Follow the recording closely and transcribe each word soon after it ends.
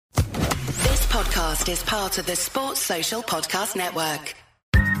podcast is part of the Sports Social Podcast Network.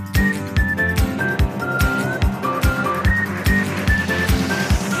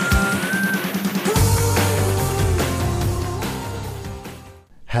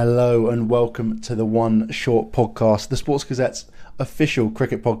 Hello and welcome to the One Short Podcast, the Sports Gazette's official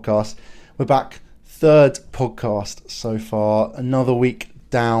cricket podcast. We're back, third podcast so far, another week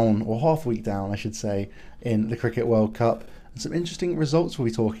down, or half a week down I should say, in the Cricket World Cup. And some interesting results we'll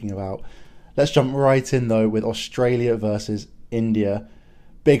be talking about. Let's jump right in though with Australia versus India.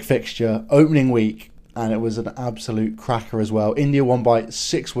 Big fixture, opening week, and it was an absolute cracker as well. India won by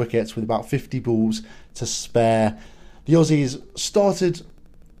 6 wickets with about 50 balls to spare. The Aussies started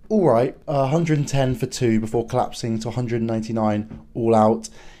alright, 110 for 2 before collapsing to 199 all out.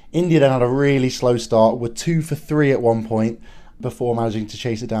 India then had a really slow start, were 2 for 3 at one point before managing to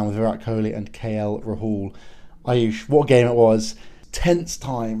chase it down with Virat Kohli and KL Rahul. Ayush, what a game it was. Tense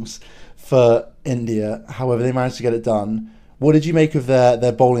times for India. However, they managed to get it done. What did you make of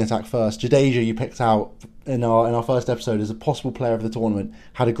their bowling attack first? Jadeja, you picked out in our first episode as a possible player of the tournament.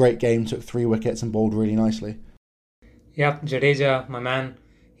 Had a great game, took 3 wickets and bowled really nicely. Yeah, Jadeja, my man.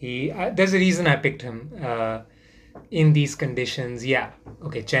 There's a reason I picked him in these conditions. Yeah,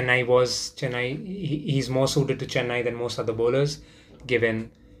 okay, Chennai. He's more suited to Chennai than most other bowlers,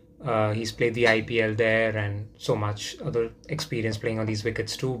 given he's played the IPL there and so much other experience playing on these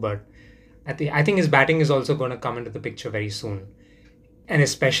wickets too. But I think his batting is also going to come into the picture very soon. And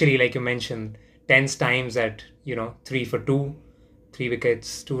especially, like you mentioned, tense times at, 3 for 2, 3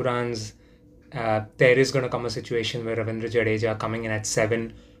 wickets, 2 runs. There is going to come a situation where Ravindra Jadeja coming in at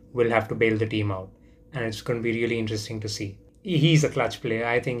 7 will have to bail the team out. And it's going to be really interesting to see. He's a clutch player.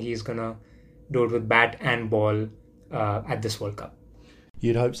 I think he's going to do it with bat and ball at this World Cup.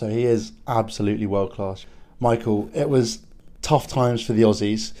 You'd hope so. He is absolutely world class. Michael, it was tough times for the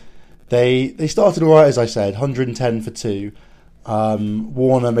Aussies. They started all right, as I said, 110 for 2.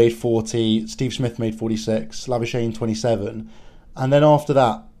 Warner made 40, Steve Smith made 46, Labuschagne 27. And then after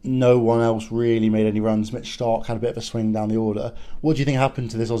that, no one else really made any runs. Mitch Starc had a bit of a swing down the order. What do you think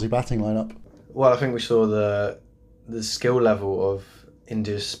happened to this Aussie batting lineup? Well, I think we saw the skill level of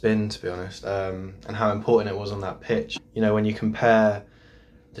India's spin, to be honest, and how important it was on that pitch. When you compare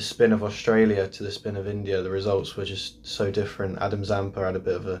the spin of Australia to the spin of India, the results were just so different. Adam Zampa had a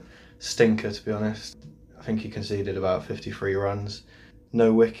bit of a stinker, to be honest. I think he conceded about 53 runs.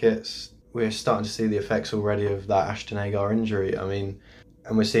 No wickets. We're starting to see the effects already of that Ashton Agar injury. And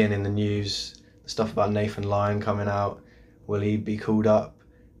we're seeing in the news stuff about Nathan Lyon coming out. Will he be called up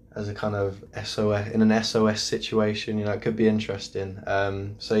as a kind of SOS, in an SOS situation? It could be interesting.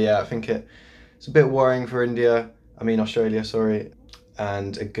 I think it's a bit worrying for Australia,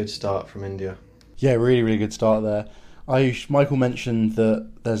 and a good start from India. Yeah, really, really good start there. Michael mentioned that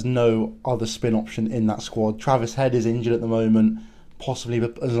there's no other spin option in that squad. Travis Head is injured at the moment, possibly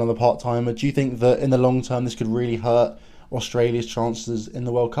as another part-timer. Do you think that in the long term this could really hurt Australia's chances in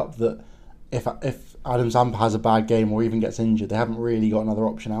the World Cup, that if Adam Zampa has a bad game or even gets injured, they haven't really got another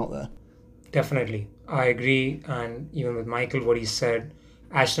option out there? Definitely. I agree. And even with Michael, what he said,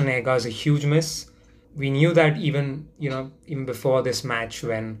 Ashton Agar is a huge miss. We knew that even before this match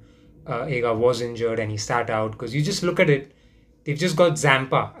when Agar was injured and he sat out, because you just look at it, they've just got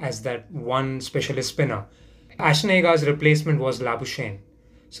Zampa as that one specialist spinner. Ashton Agar's replacement was Labuschagne.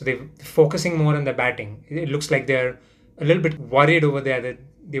 So they're focusing more on the batting. It looks like they're a little bit worried over there that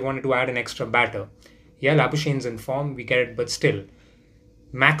they wanted to add an extra batter. Yeah, Labuschagne's in form, we get it, but still.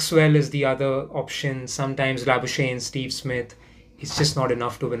 Maxwell is the other option. Sometimes Labuschagne, Steve Smith. It's just not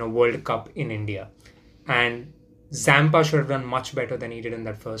enough to win a World Cup in India. And Zampa should have done much better than he did in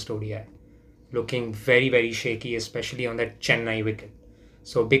that first ODI. Looking very, very shaky, especially on that Chennai wicket.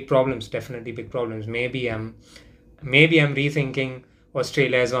 So big problems, definitely big problems. Maybe I'm rethinking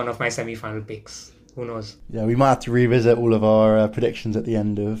Australia as one of my semi-final picks. Who knows? Yeah, we might have to revisit all of our predictions at the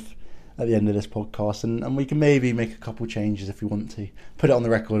end of this podcast, and we can maybe make a couple changes if we want to. Put it on the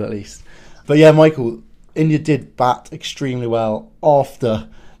record at least. But yeah, Michael, India did bat extremely well after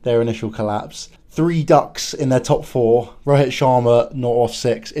their initial collapse. 3 ducks in their top 4. Rohit Sharma, 0 off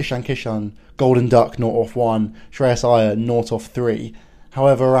 6. Ishan Kishan, golden duck, 0 off 1. Shreyas Iyer, 0 off 3.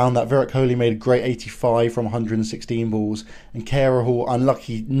 However, around that, Virat Kohli made a great 85 from 116 balls, and KL Rahul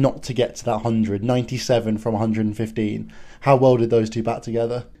unlucky not to get to that 100, 97 from 115. How well did those two bat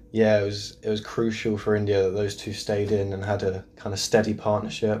together? Yeah, it was crucial for India that those two stayed in and had a kind of steady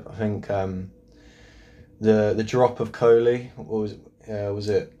partnership. I think the drop of Kohli, was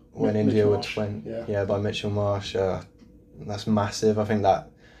it when India were 20? Yeah, by Mitchell Marsh. That's massive. I think that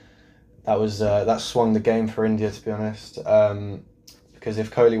swung the game for India, to be honest. because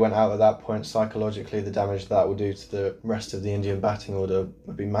if Kohli went out at that point, psychologically the damage that will do to the rest of the Indian batting order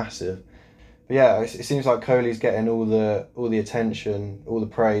would be massive. But yeah, it seems like Kohli's getting all the attention, all the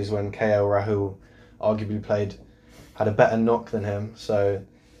praise when KL Rahul arguably had a better knock than him. So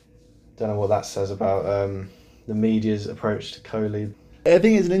don't know what that says about the media's approach to Kohli. I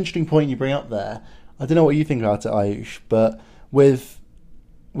think it's an interesting point you bring up there. I don't know what you think about it, Ayush, but with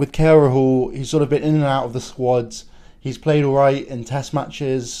KL Rahul, he's sort of been in and out of the squads. He's played all right in Test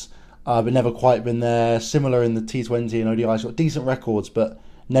matches, but never quite been there. Similar in the T20 and ODI, he's got decent records, but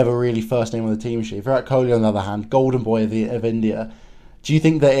never really first name on the team sheet. Virat Kohli, on the other hand, golden boy of India. Do you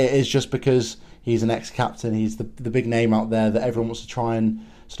think that it is just because he's an ex-captain, he's the big name out there, that everyone wants to try and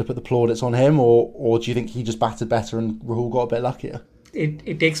sort of put the plaudits on him, or do you think he just batted better and Rahul got a bit luckier?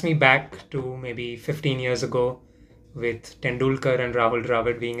 It takes me back to maybe 15 years ago with Tendulkar and Rahul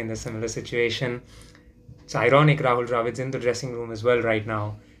Dravid being in a similar situation. It's ironic Rahul Dravid's in the dressing room as well right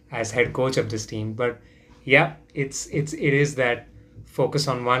now as head coach of this team. But yeah, it is that focus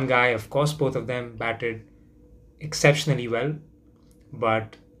on one guy. Of course, both of them batted exceptionally well,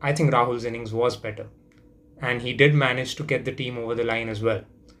 but I think Rahul's innings was better. And he did manage to get the team over the line as well.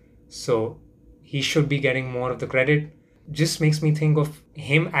 So he should be getting more of the credit. Just makes me think of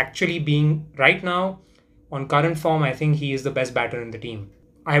him actually being, right now, on current form, I think he is the best batter in the team.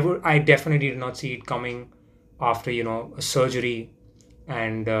 I definitely did not see it coming after, a surgery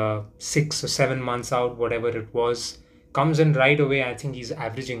and 6 or 7 months out, whatever it was. Comes in right away. I think he's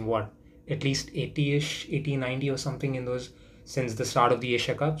averaging at least 80-ish, 80, 90 or something in those since the start of the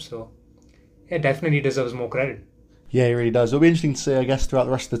Asia Cup. So yeah, definitely deserves more credit. Yeah, he really does. It'll be interesting to see, I guess, throughout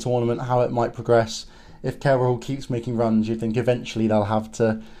the rest of the tournament how it might progress. If KL Rahul keeps making runs, you think eventually they'll have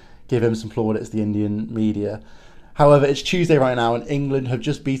to give him some plaudits, the Indian media. However, it's Tuesday right now and England have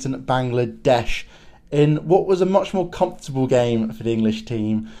just beaten Bangladesh in what was a much more comfortable game for the English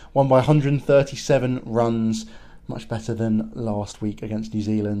team. Won by 137 runs, much better than last week against New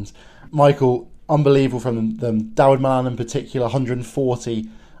Zealand. Michael, unbelievable from them. Dawid Malan in particular, 140.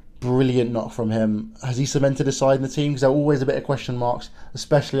 Brilliant knock from him. Has he cemented his side in the team? Because there are always a bit of question marks,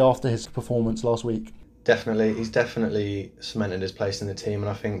 especially after his performance last week. Definitely, he's definitely cemented his place in the team, and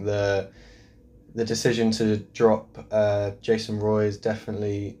I think the decision to drop Jason Roy is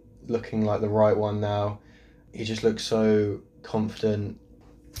definitely looking like the right one now. He just looks so confident.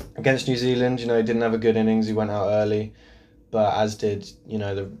 Against New Zealand, he didn't have a good innings. He went out early, but as did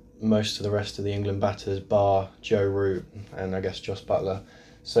most of the rest of the England batters, bar Joe Root and I guess Joss Buttler.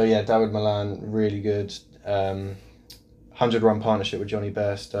 So yeah, Dawid Malan really good. 100-run partnership with Johnny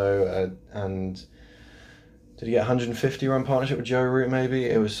Bairstow and. Did he get 150-run partnership with Joe Root? Maybe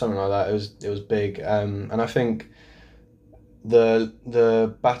it was something like that. It was big, and I think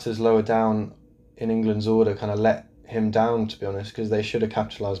the batters lower down in England's order kind of let him down, to be honest, because they should have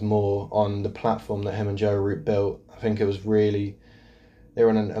capitalised more on the platform that him and Joe Root built. I think it was really, they were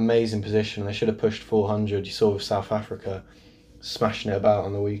in an amazing position. They should have pushed 400. You saw with South Africa smashing it about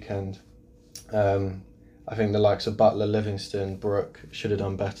on the weekend. I think the likes of Butler, Livingston, Brook should have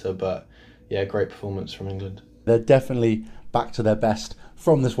done better, but yeah, great performance from England. They're definitely back to their best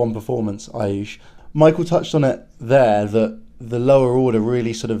from this one performance, Ayush. Michael touched on it there, that the lower order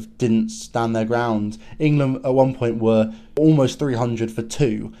really sort of didn't stand their ground. England at one point were almost 300 for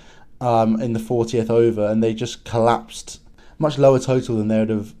 2 in the 40th over, and they just collapsed. Much lower total than they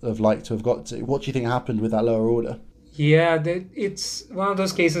would have liked to have got to. What do you think happened with that lower order? Yeah, it's one of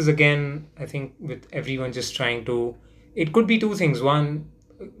those cases again, I think, with everyone just trying to... It could be two things. One,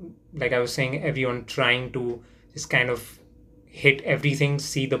 like I was saying, everyone trying to just kind of hit everything,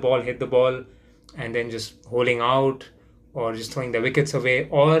 see the ball, hit the ball, and then just holding out or just throwing the wickets away,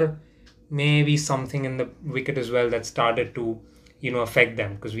 or maybe something in the wicket as well that started to, affect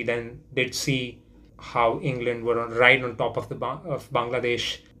them, because we then did see how England were right on top of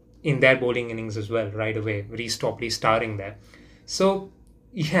Bangladesh in their bowling innings as well right away. Reece Topley starring there. So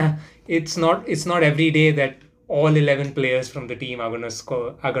yeah, it's not every day that all 11 players from the team are going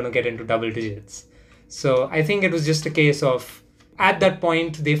to get into double digits. So I think it was just a case of, at that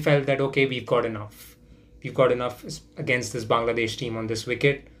point, they felt that, okay, we've got enough. We've got enough against this Bangladesh team on this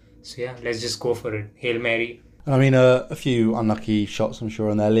wicket. So yeah, let's just go for it. Hail Mary. I mean, a few unlucky shots, I'm sure,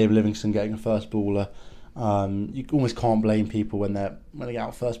 in there. Liam Livingstone getting a first baller. You almost can't blame people when they get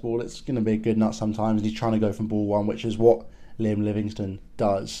out first ball. It's going to be a good nut sometimes. And he's trying to go from ball one, which is what Liam Livingstone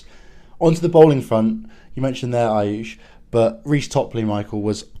does. Onto the bowling front, you mentioned there, Ayush, but Reece Topley, Michael,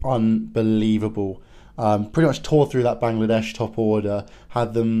 was unbelievable. Pretty much tore through that Bangladesh top order,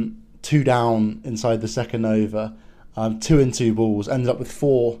 had them 2 down inside the second over, 2 and 2 balls, ended up with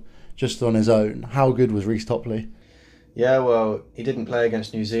 4 just on his own. How good was Reece Topley? Yeah, well, he didn't play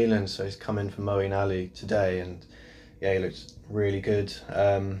against New Zealand, so he's come in for Moeen Ali today, and yeah, he looked really good.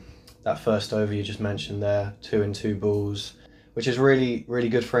 That first over you just mentioned there, 2-2 balls, which is really, really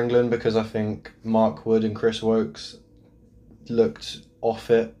good for England, because I think Mark Wood and Chris Wokes looked off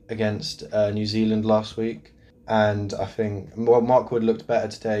it against New Zealand last week. And I think Mark Wood looked better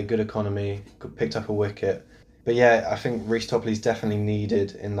today, good economy, picked up a wicket. But yeah, I think Reece Topley's definitely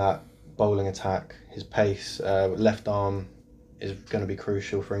needed in that bowling attack. His pace, left arm, is going to be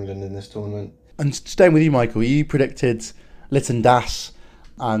crucial for England in this tournament. And staying with you, Michael, you predicted Liton Das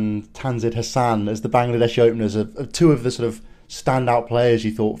and Tanzid Hassan as the Bangladeshi openers of two of the sort of standout players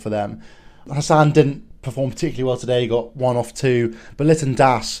you thought for them. Hassan didn't perform particularly well today, he got 1 off 2, but Liton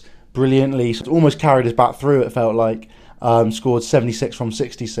Das brilliantly almost carried his bat through, it felt like. Scored 76 from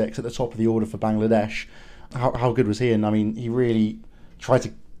 66 at the top of the order for Bangladesh. How good was he? And I mean, he really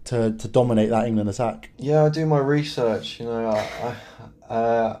tried to dominate that England attack. Yeah, I do my research.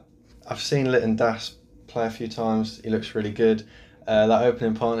 I've seen Liton Das play a few times. He looks really good. That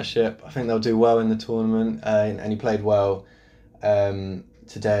opening partnership, I think they'll do well in the tournament, and he played well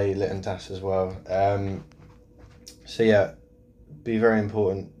today, Liton Das as well. So yeah, be very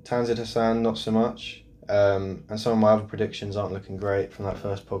important. Tanzid Hassan, not so much. And some of my other predictions aren't looking great from that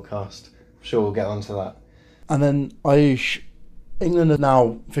first podcast. I'm sure we'll get onto that. And then Ayush, England are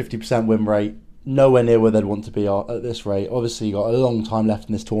now 50% win rate, nowhere near where they'd want to be at this rate. Obviously, you've got a long time left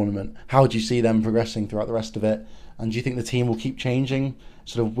in this tournament. How do you see them progressing throughout the rest of it? And do you think the team will keep changing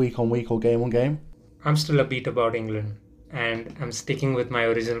sort of week on week or game on game? I'm still upbeat about England, and I'm sticking with my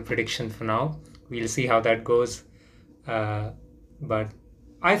original prediction for now. We'll see how that goes. But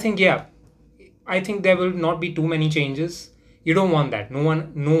I think, there will not be too many changes. You don't want that. No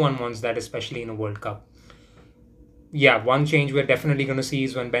one wants that, especially in a World Cup. Yeah, one change we're definitely going to see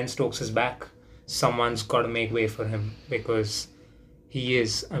is when Ben Stokes is back. Someone's got to make way for him, because he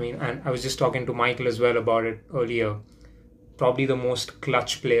is, and I was just talking to Michael as well about it earlier, probably the most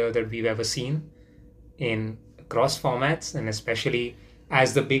clutch player that we've ever seen in across formats, and especially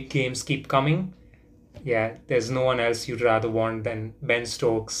as the big games keep coming. Yeah, there's no one else you'd rather want than Ben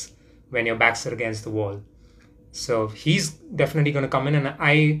Stokes when your backs are against the wall. So he's definitely going to come in, and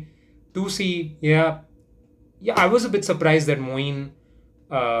I do see, I was a bit surprised that Moeen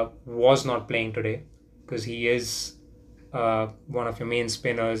was not playing today, because he is one of your main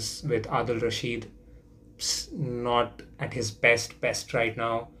spinners with Adil Rashid not at his best right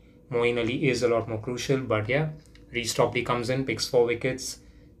now. Moeen Ali is a lot more crucial, but yeah, Reece Topley comes in, picks 4 wickets,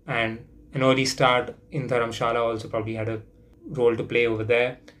 and an early start in Dharamshala also probably had a role to play over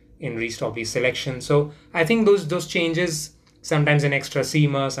there in Reece Topley's selection. So I think those changes, sometimes an extra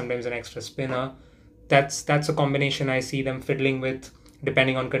seamer, sometimes an extra spinner, that's a combination I see them fiddling with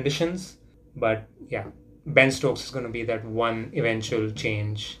depending on conditions. But yeah, Ben Stokes is going to be that one eventual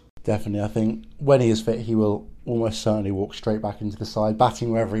change. Definitely, I think when he is fit, he will almost certainly walk straight back into the side,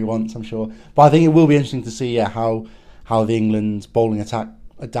 batting wherever he wants, I'm sure. But I think it will be interesting to see how the England's bowling attack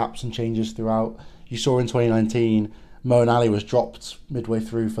adapts and changes throughout. You saw in 2019, Moeen Ali was dropped midway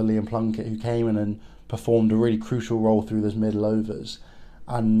through for Liam Plunkett, who came in and performed a really crucial role through those middle overs.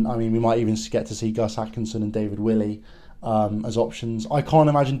 And I mean, we might even get to see Gus Atkinson and David Willey as options. I can't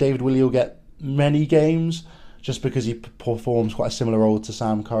imagine David Willey will get many games, just because he performs quite a similar role to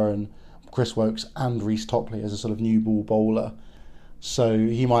Sam Curran, Chris Wokes and Reece Topley as a sort of new ball bowler. So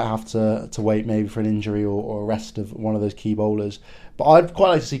he might have to wait maybe for an injury or a rest of one of those key bowlers. But I'd quite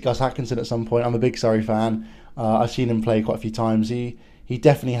like to see Gus Atkinson at some point. I'm a big Surrey fan. I've seen him play quite a few times. He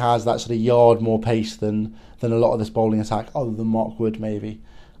definitely has that sort of yard more pace than a lot of this bowling attack, other than Mark Wood maybe,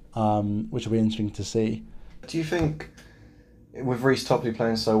 which will be interesting to see. Do you think, with Reece Topley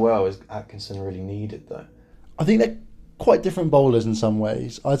playing so well, is Atkinson really needed though? I think they're quite different bowlers in some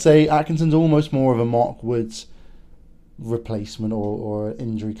ways. I'd say Atkinson's almost more of a Mark Woods replacement or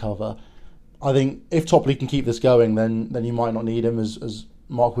injury cover. I think if Topley can keep this going, then you might not need him, as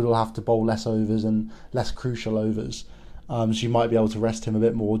Mark Wood will have to bowl less overs and less crucial overs. So you might be able to rest him a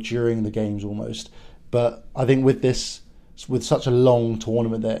bit more during the games almost. But I think with such a long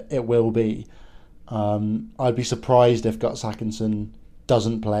tournament that it will be, I'd be surprised if Gus Atkinson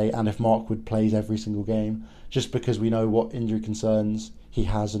doesn't play and if Mark Wood plays every single game, just because we know what injury concerns he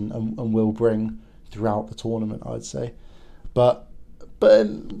has and will bring throughout the tournament, I'd say. But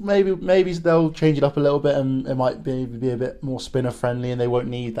maybe they'll change it up a little bit, and it might be a bit more spinner friendly, and they won't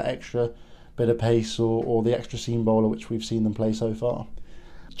need that extra bit of pace or the extra seam bowler which we've seen them play so far.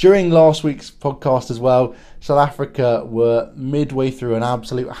 During last week's podcast as well, South Africa were midway through an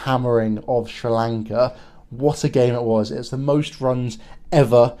absolute hammering of Sri Lanka. What a game it was. It's the most runs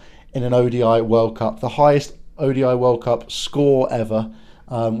ever in an ODI World Cup, the highest ODI World Cup score ever,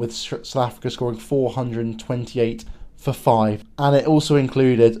 with South Africa scoring 428 for 5. And it also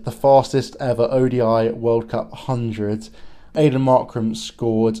included the fastest ever ODI World Cup 100. Aidan Markram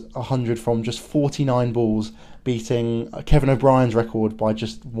scored 100 from just 49 balls, beating Kevin O'Brien's record by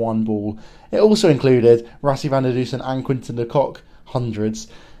just 1 ball. It also included Rassie van der Dusen and Quinton de Kock hundreds.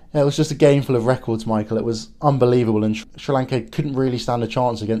 It was just a game full of records, Michael. It was unbelievable, and Sri Lanka couldn't really stand a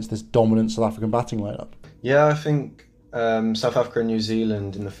chance against this dominant South African batting lineup. Yeah, I think South Africa and New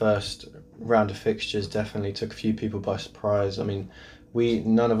Zealand in the first round of fixtures definitely took a few people by surprise. I mean,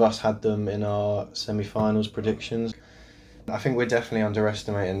 none of us had them in our semi-finals predictions. I think we're definitely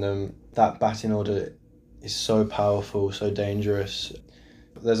underestimating them. That batting order is so powerful, so dangerous.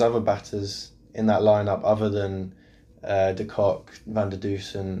 There's other batters in that lineup other than de Kock, van der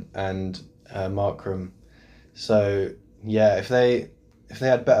Dusen and Markram. So yeah, if they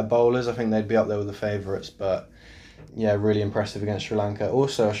had better bowlers, I think they'd be up there with the favourites. But yeah, really impressive against Sri Lanka.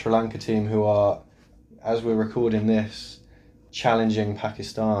 Also a Sri Lanka team who are, as we're recording this, challenging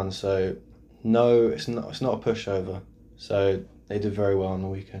Pakistan. So no, it's not a pushover. So they did very well on the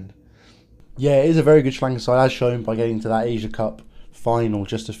weekend. Yeah, it is a very good Sri Lanka side, as shown by getting to that Asia Cup final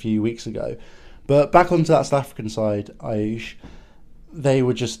just a few weeks ago. But back onto that South African side, Ayush, they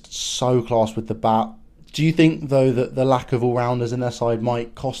were just so class with the bat. Do you think, though, that the lack of all-rounders in their side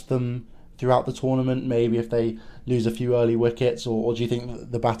might cost them throughout the tournament, maybe if they lose a few early wickets, or do you think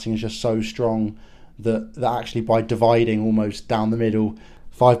that the batting is just so strong that actually by dividing almost down the middle,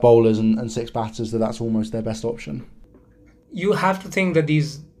 5 bowlers and 6 batters, that's almost their best option? You have to think that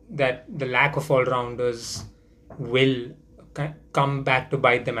the lack of all-rounders will come back to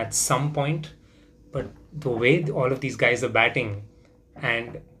bite them at some point. But the way all of these guys are batting,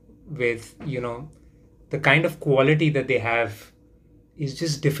 and with, the kind of quality that they have, is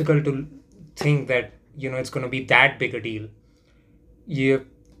just difficult to think that, it's going to be that big a deal.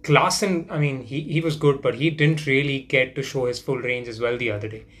 Klaasen, I mean, he was good, but he didn't really get to show his full range as well the other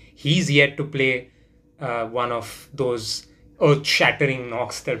day. He's yet to play one of those earth-shattering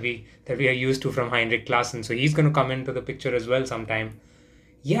knocks that we are used to from Heinrich Klaasen. So he's going to come into the picture as well sometime.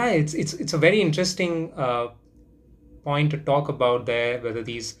 Yeah, it's a very interesting point to talk about there, whether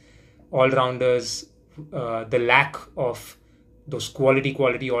these all-rounders, the lack of those quality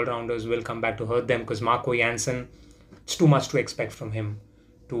all-rounders will come back to hurt them, because Marco Jansen, it's too much to expect from him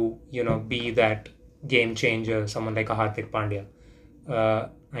to, be that game changer, someone like a Hardik Pandya.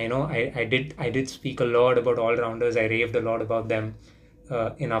 I did speak a lot about all-rounders. I raved a lot about them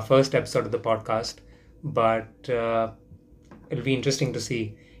in our first episode of the podcast, but it'll be interesting to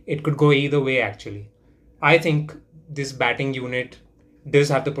see. It could go either way, actually. I think this batting unit does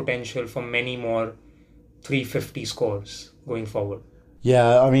have the potential for many more 350 scores going forward.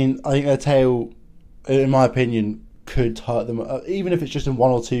 Yeah, I mean, I think their tail, in my opinion, could hurt them, even if it's just in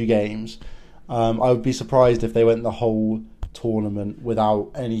 1 or 2 games. I would be surprised if they went the whole tournament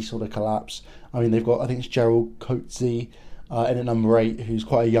without any sort of collapse. I mean, they've got, I think it's Gerald Coetzee in at number 8, who's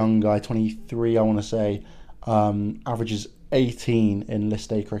quite a young guy, 23, I want to say, averages 18 in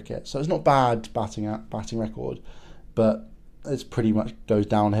List A cricket. So it's not bad batting record, but it's pretty much goes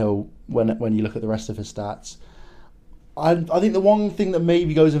downhill when you look at the rest of his stats. I think the one thing that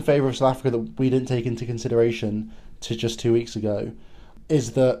maybe goes in favour of South Africa that we didn't take into consideration to just 2 weeks ago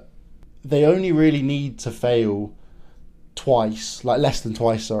is that they only really need to fail twice, like less than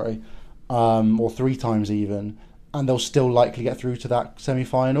twice, or 3 times even, and they'll still likely get through to that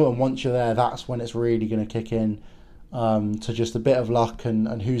semi-final. And once you're there, that's when it's really going to kick in to just a bit of luck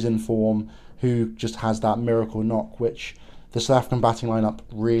and who's in form, who just has that miracle knock, which the South African batting lineup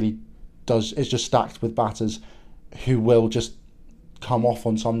really does. Is just stacked with batters who will just come off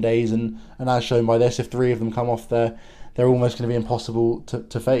on some days, and as shown by this, if 3 of them come off, they're almost going to be impossible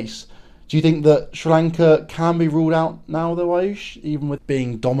to face. Do you think that Sri Lanka can be ruled out now, though, Ayush, even with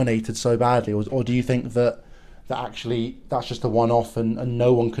being dominated so badly, or do you think that actually that's just a one-off and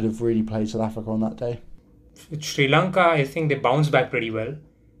no one could have really played South Africa on that day? With Sri Lanka, I think they bounced back pretty well.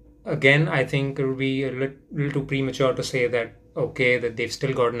 Again, I think it would be a little too premature to say that they've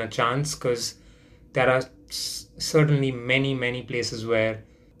still gotten a chance, because there are certainly many places where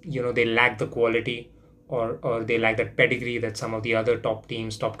they lack the quality or they lack that pedigree that some of the other top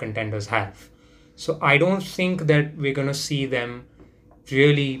contenders have. So I don't think that we're going to see them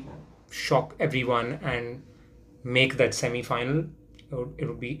really shock everyone and make that semi-final. It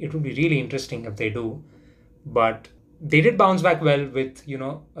would be really interesting if they do. But they did bounce back well with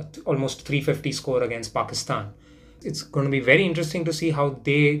almost 350 score against Pakistan. It's going to be very interesting to see how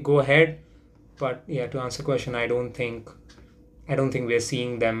they go ahead. But yeah, to answer the question, I don't think we're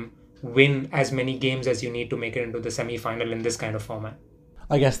seeing them win as many games as you need to make it into the semi-final in this kind of format.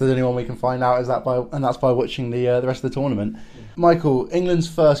 I guess the only one we can find out is that that's by watching the rest of the tournament. Michael, England's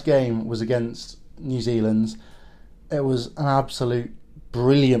first game was against New Zealand's. It was an absolute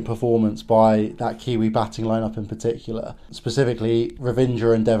brilliant performance by that Kiwi batting lineup in particular, specifically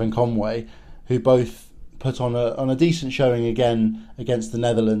Ravindra and Devon Conway, who both put on a decent showing again against the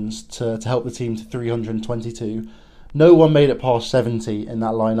Netherlands to help the team to 322. No one made it past 70 in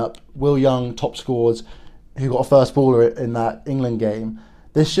that lineup. Will Young top scored, who got a first baller in that England game.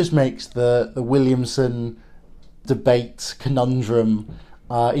 This just makes the Williamson debate conundrum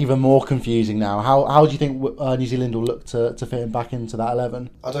even more confusing now. How do you think New Zealand will look to fit him back into that 11?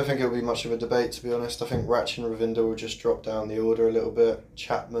 I don't think it'll be much of a debate, to be honest. I think Rachin Ravindra will just drop down the order a little bit.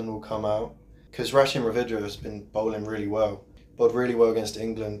 Chapman will come out. Because Rachin Ravindra has been bowling really well. Bowled really well against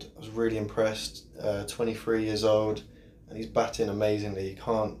England. I was really impressed. 23 years old. And he's batting amazingly.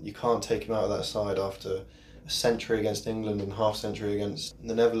 You can't take him out of that side after a century against England and half century against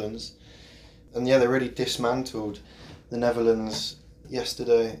the Netherlands. And yeah, they really dismantled the Netherlands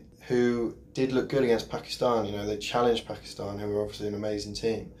yesterday, who did look good against Pakistan. You know, they challenged Pakistan, who were obviously an amazing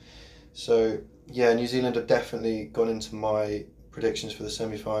team. So yeah, New Zealand have definitely gone into my predictions for the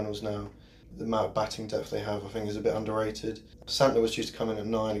semi-finals now. The amount of batting depth they have, I think, is a bit underrated. Santner was due to come in at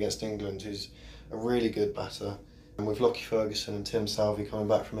 9 against England, who's a really good batter. And with Lockie Ferguson and Tim Salvey coming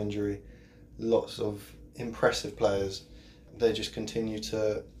back from injury, lots of impressive players. They just continue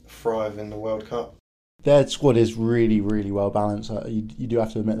to thrive in the World Cup. Their squad is really, really well balanced. You do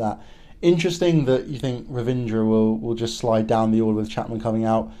have to admit that. Interesting that you think Ravindra will just slide down the order with Chapman coming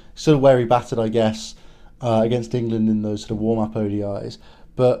out. Sort of where he batted, I guess, against England in those sort of warm-up ODIs.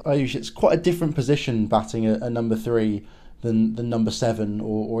 But Ayush, it's quite a different position batting at number 3 than number 7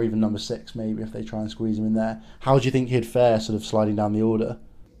 or even number 6, maybe, if they try and squeeze him in there. How do you think he'd fare sort of sliding down the order?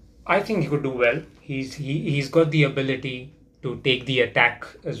 I think he could do well. He's got the ability to take the attack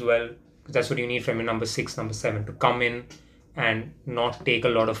as well. That's what you need from a number 6, number 7, to come in and not take a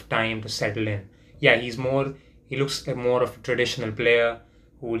lot of time to settle in. Yeah, he looks like more of a traditional player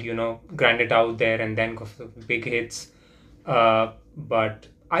who will, grind it out there and then go for big hits. But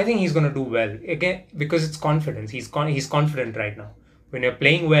I think he's going to do well. Again, because it's confidence. He's confident right now. When you're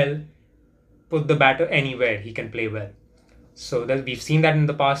playing well, put the batter anywhere, he can play well. So that we've seen that in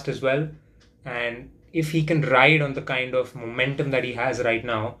the past as well. And if he can ride on the kind of momentum that he has right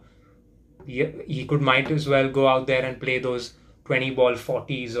now, he might as well go out there and play those 20-ball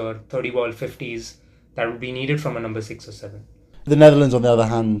 40s or 30-ball 50s that would be needed from a number 6 or 7. The Netherlands, on the other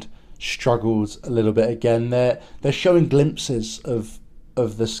hand, struggled a little bit again. They're showing glimpses of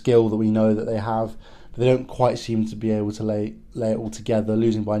the skill that we know that they have. But they don't quite seem to be able to lay it all together,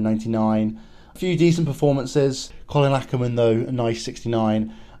 losing by 99. A few decent performances. Colin Ackerman, though, a nice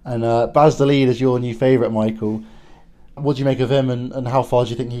 69. And Baz Dalid is your new favourite, Michael. What do you make of him, and how far do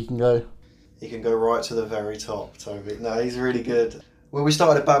you think he can go? He can go right to the very top, Toby. No, he's really good. Well, we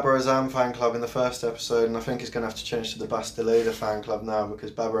started a Babar Azam fan club in the first episode, and I think it's going to have to change to the Baz Dalid fan club now,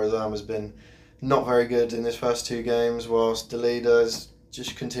 because Babar Azam has been not very good in his first 2 games, whilst Dalid has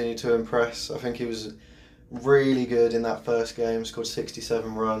just continued to impress. I think he was really good in that first game, scored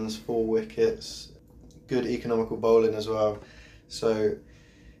 67 runs, 4 wickets, good economical bowling as well. So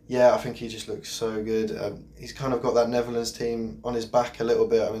yeah, I think he just looks so good. He's kind of got that Netherlands team on his back a little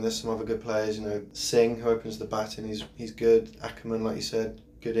bit. I mean, there's some other good players, Singh, who opens the batting, he's good. Ackerman, like you said,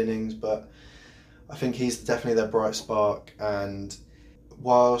 good innings, but I think he's definitely their bright spark. And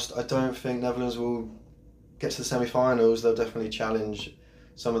whilst I don't think Netherlands will get to the semi-finals, they'll definitely challenge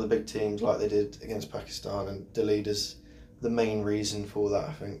some of the big teams like they did against Pakistan, and Dalid is the main reason for that,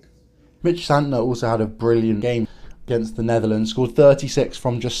 I think. Mitch Santner also had a brilliant game against the Netherlands, scored 36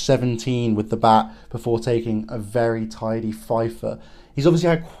 from just 17 with the bat before taking a very tidy fifer. He's obviously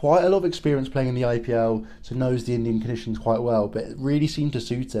had quite a lot of experience playing in the IPL, so knows the Indian conditions quite well, but it really seemed to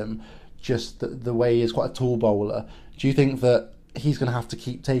suit him, just the way he is quite a tall bowler. Do you think that he's going to have to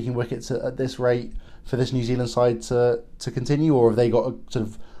keep taking wickets at this rate for this New Zealand side to continue, or have they got a sort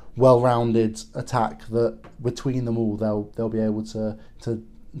of well-rounded attack that between them all they'll be able to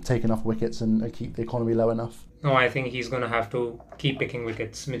take enough wickets and keep the economy low enough? No, I think he's going to have to keep picking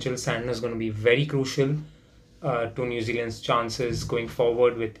wickets. Mitchell Santner is going to be very crucial to New Zealand's chances going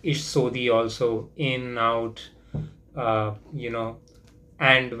forward, with Ish Sodhi also in, out,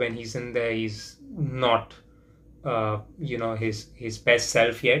 and when he's in there, he's not, his best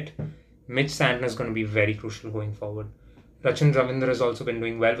self yet. Mitch Santner is going to be very crucial going forward. Rachin Ravindra has also been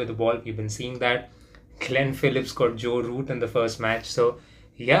doing well with the ball. We've been seeing that. Glenn Phillips got Joe Root in the first match. So,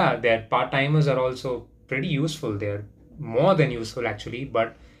 yeah, their part-timers are also pretty useful. They're more than useful, actually,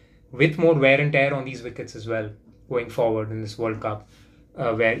 but with more wear and tear on these wickets as well going forward in this World Cup,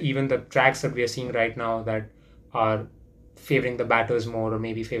 where even the tracks that we are seeing right now that are favouring the batters more or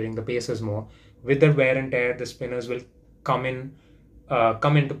maybe favouring the pacers more, with the wear and tear, the spinners will come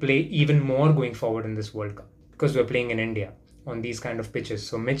into play even more going forward in this World Cup because we're playing in India on these kind of pitches.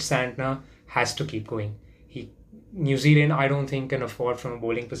 So Mitch Santner has to keep going. New Zealand, I don't think, can afford from a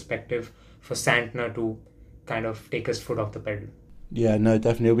bowling perspective for Santner to kind of take his foot off the pedal. Yeah, no,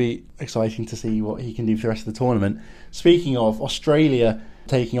 definitely. It'll be exciting to see what he can do for the rest of the tournament. Speaking of Australia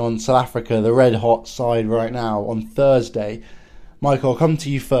taking on South Africa, the red hot side right now on Thursday. Michael, I'll come to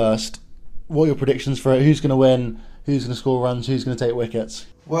you first. What are your predictions for it? Who's going to win? Who's going to score runs? Who's going to take wickets?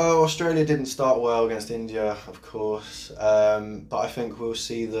 Well, Australia didn't start well against India, of course, but I think we'll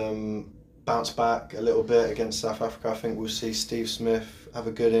see them bounce back a little bit against South Africa. I think we'll see Steve Smith have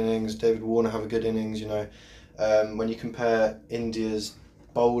a good innings, David Warner have a good innings. You know, when you compare India's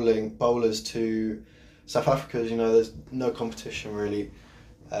bowlers to South Africa's, you know, there's no competition really.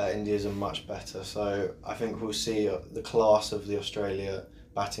 India's are much better, so I think we'll see the class of the Australia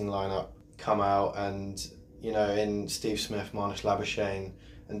batting lineup come out, and you know, in Steve Smith, Marnus Labuschagne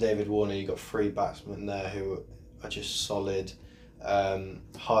and David Warner, you've got three batsmen there who are just solid,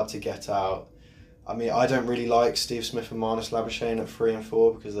 hard to get out. I mean, I don't really like Steve Smith and Marnus Labuschagne at 3 and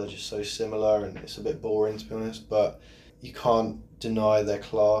 4 because they're just so similar and it's a bit boring, to be honest, but you can't deny their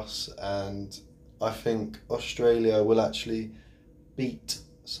class, and I think Australia will actually beat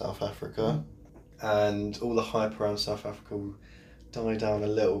South Africa, and all the hype around South Africa will die down a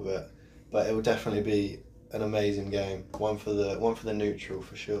little bit, but it will definitely be an amazing game. One for the neutral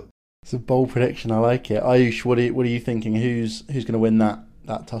for sure. It's a bold prediction. I like it. Ayush, what are you thinking? Who's going to win that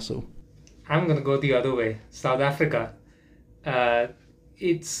tussle? I'm going to go the other way. South Africa. It'll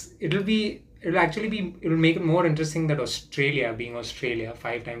make it more interesting that Australia, being Australia,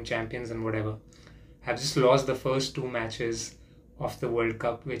 5-time champions and whatever, have just lost the first 2 matches of the World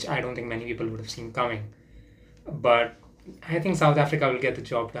Cup, which I don't think many people would have seen coming. But I think South Africa will get the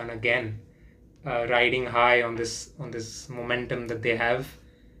job done again, riding high on this momentum that they have.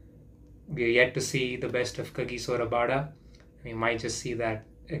 We are yet to see the best of Kagiso Rabada. We might just see that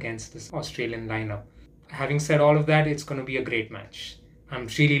against this Australian lineup. Having said all of that, it's going to be a great match. I'm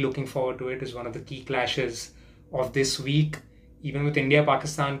really looking forward to it. It's one of the key clashes of this week. Even with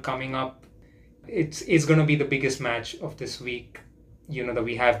India-Pakistan coming up, it's going to be the biggest match of this week, you know, that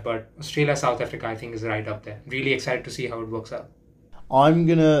we have. But Australia-South Africa, I think, is right up there. Really excited to see how it works out. I'm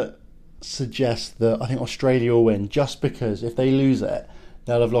going to suggest that I think Australia will win, just because if they lose it,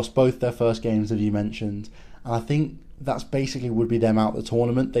 they'll have lost both their first games, as you mentioned. And I think that's basically would be them out of the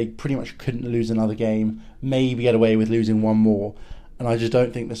tournament. They pretty much couldn't lose another game, maybe get away with losing one more. And I just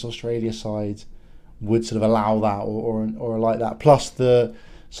don't think this Australia side would sort of allow that or like that. Plus the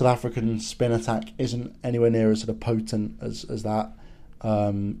South African spin attack isn't anywhere near as sort of potent as that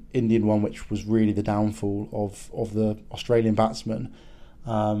Indian one, which was really the downfall of the Australian batsmen.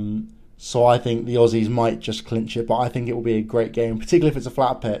 So I think the Aussies might just clinch it, but I think it will be a great game, particularly if it's a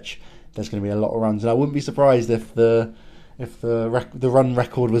flat pitch. There's going to be a lot of runs, and I wouldn't be surprised if the run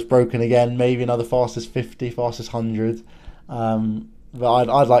record was broken again. Maybe another fastest 50, fastest 100. But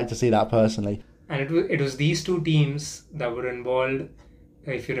I'd like to see that personally. And it was these two teams that were involved,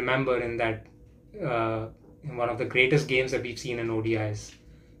 if you remember, in that in one of the greatest games that we've seen in ODIs.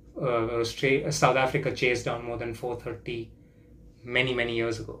 South Africa chased down more than 430 many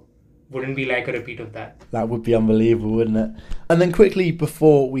years ago. Wouldn't be like a repeat of that. That would be unbelievable, wouldn't it? And then quickly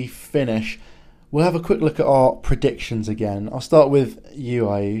before we finish, we'll have a quick look at our predictions again. I'll start with you,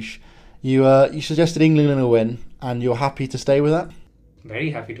 Ayush. You suggested England in a win, and you're happy to stay with that?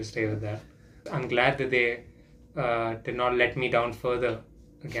 Very happy to stay with that. I'm glad that they did not let me down further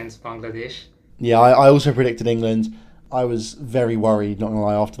against Bangladesh. Yeah, I also predicted England. I was very worried, not going to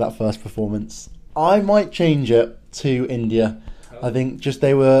lie, after that first performance. I might change it to India. Oh. I think just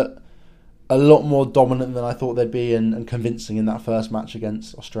they were a lot more dominant than I thought they'd be and convincing in that first match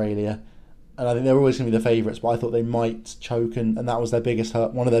against Australia. And I think they were always going to be the favourites, but I thought they might choke, and that was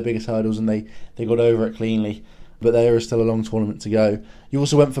one of their biggest hurdles, and they got over it cleanly. But there is still a long tournament to go. You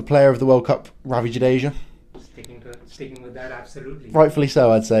also went for Player of the World Cup, Ravi Jadeja. Sticking with that, absolutely. Rightfully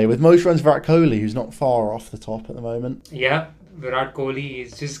so, I'd say. With most runs, Virat Kohli, who's not far off the top at the moment. Yeah, Virat Kohli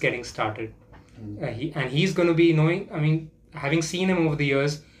is just getting started. He's going to be having seen him over the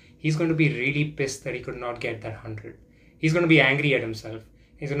years, he's going to be really pissed that he could not get that 100. He's going to be angry at himself.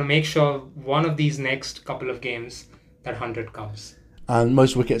 He's going to make sure one of these next couple of games, that 100 comes. And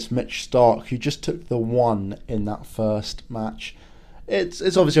most wickets, Mitch Starc, who just took the 1 in that first match. It's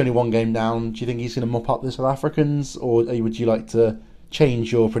obviously only one game down. Do you think he's going to mop up the South Africans, or would you like to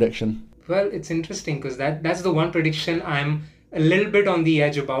change your prediction? Well, it's interesting because that's the one prediction I'm a little bit on the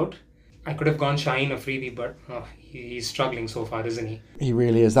edge about. I could have gone Shaheen Afridi, but he's struggling so far, isn't he? He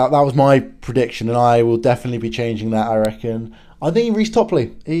really is. That was my prediction, and I will definitely be changing that, I reckon. I think Reece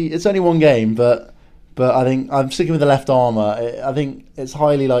Topley. It's only one game, but I think I'm sticking with the left armour. I think it's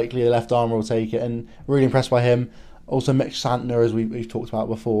highly likely the left armour will take it, and really impressed by him. Also Mitch Santner, as we've talked about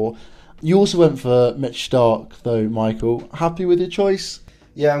before. You also went for Mitch Stark, though, Michael. Happy with your choice?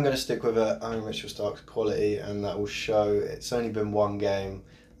 Yeah, I'm going to stick with it. I think Mitchell Stark's quality, and that will show. It's only been one game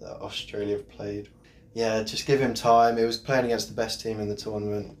that Australia have played. Yeah, just give him time. He was playing against the best team in the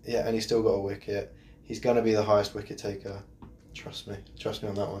tournament. Yeah, and he still got a wicket. He's going to be the highest wicket taker. Trust me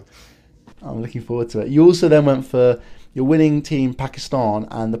on that one. I'm looking forward to it. You also then went for your winning team, Pakistan,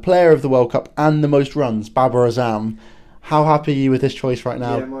 and the player of the World Cup and the most runs, Babar Azam. How happy are you with this choice right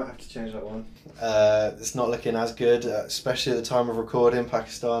now? Yeah, I might have to change that one. It's not looking as good, especially at the time of recording.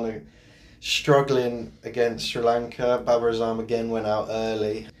 Pakistan are struggling against Sri Lanka. Babar Azam again went out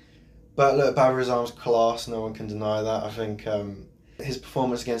early. But look, Babar Azam's class, no one can deny that. I think his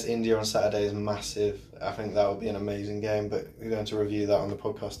performance against India on Saturday is massive. I think that will be an amazing game, but we're going to review that on the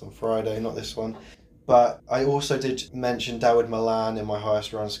podcast on Friday, not this one. But I also did mention Dawid Malan in my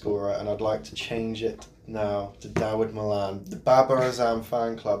highest run scorer, and I'd like to change it now to Dawid Malan. The Babar Azam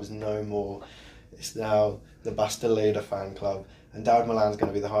fan club is no more. It's now the Basta Leader fan club, and Dawid Malan's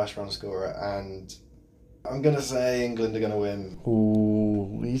going to be the highest run scorer, and I'm going to say England are going to win.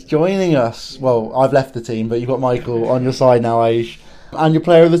 Ooh, he's joining us. Well, I've left the team, but you've got Michael on your side now, Aish. And your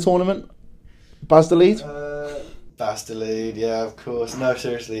player of the tournament? Basta Lead? Basta Lead, yeah, of course. No,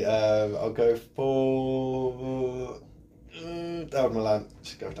 seriously, I'll go for Dawid Malan.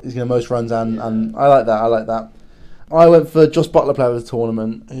 He's going to most runs, and I like that. I went for Joss Buttler, player of the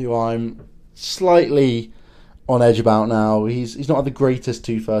tournament, who I'm slightly on edge about now. He's not had the greatest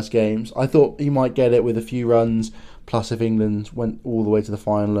two first games. I thought he might get it with a few runs, plus if England went all the way to the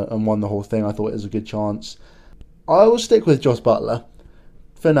final and won the whole thing, I thought it was a good chance. I will stick with Joss Buttler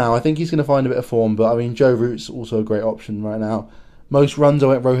for now. I think he's going to find a bit of form, but I mean, Joe Root's also a great option right now. Most runs I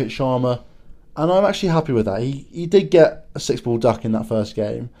went Rohit Sharma, and I'm actually happy with that. He did get a 6-ball duck in that first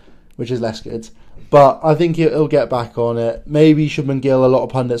game, which is less good, but I think he'll get back on it. Maybe Shubman Gill, a lot of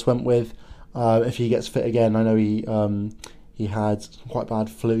pundits went with, if he gets fit again. I know he had quite bad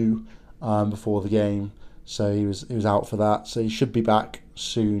flu before the game, so he was out for that. So he should be back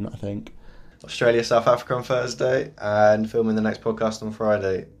soon, I think. Australia, South Africa on Thursday, and filming the next podcast on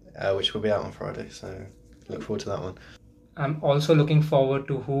Friday, which will be out on Friday. So look forward to that one. I'm also looking forward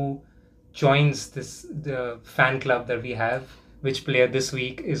to who joins the fan club that we have. Which player this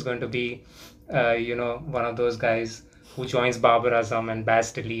week is going to be, one of those guys who joins Babar Azam and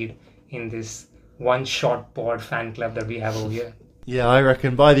Basta Lead in this one short pod fan club that we have over here. Yeah, I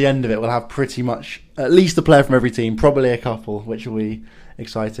reckon by the end of it we'll have pretty much at least a player from every team, probably a couple, which will be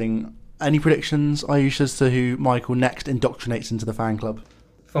exciting. Any predictions, Ayush, as to who Michael next indoctrinates into the fan club?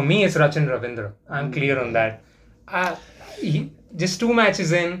 For me, it's Rachin Ravindra. I'm clear on that. Just 2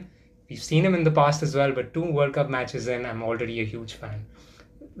 matches in, we've seen him in the past as well, but 2 World Cup matches in, I'm already a huge fan.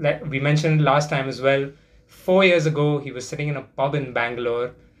 Like we mentioned last time as well, 4 years ago, he was sitting in a pub in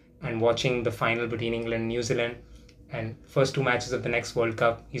Bangalore and watching the final between England and New Zealand. And first 2 matches of the next World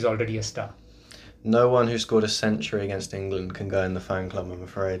Cup, he's already a star. No one who scored a century against England can go in the fan club, I'm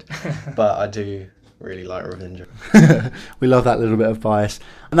afraid. But I do really like Ravindra. We love that little bit of bias.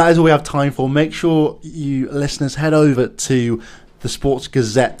 And that is all we have time for. Make sure you listeners head over to the Sports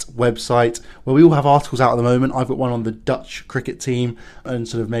Gazette website, where we all have articles out at the moment. I've got one on the Dutch cricket team and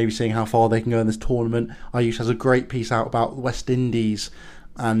sort of maybe seeing how far they can go in this tournament. Ayush has a great piece out about the West Indies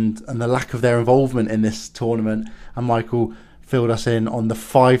and the lack of their involvement in this tournament. And Michael filled us in on the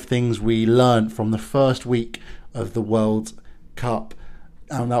 5 things we learned from the first week of the World Cup.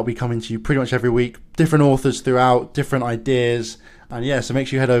 And that'll be coming to you pretty much every week. Different authors throughout, different ideas. And yeah, so make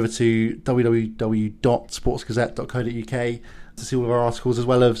sure you head over to www.sportsgazette.co.uk to see all of our articles, as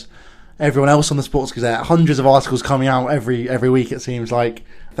well as everyone else on the Sports Gazette. Hundreds of articles coming out every week, it seems like.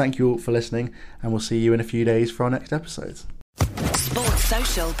 Thank you all for listening, and we'll see you in a few days for our next episode. Sports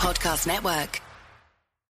Social Podcast Network.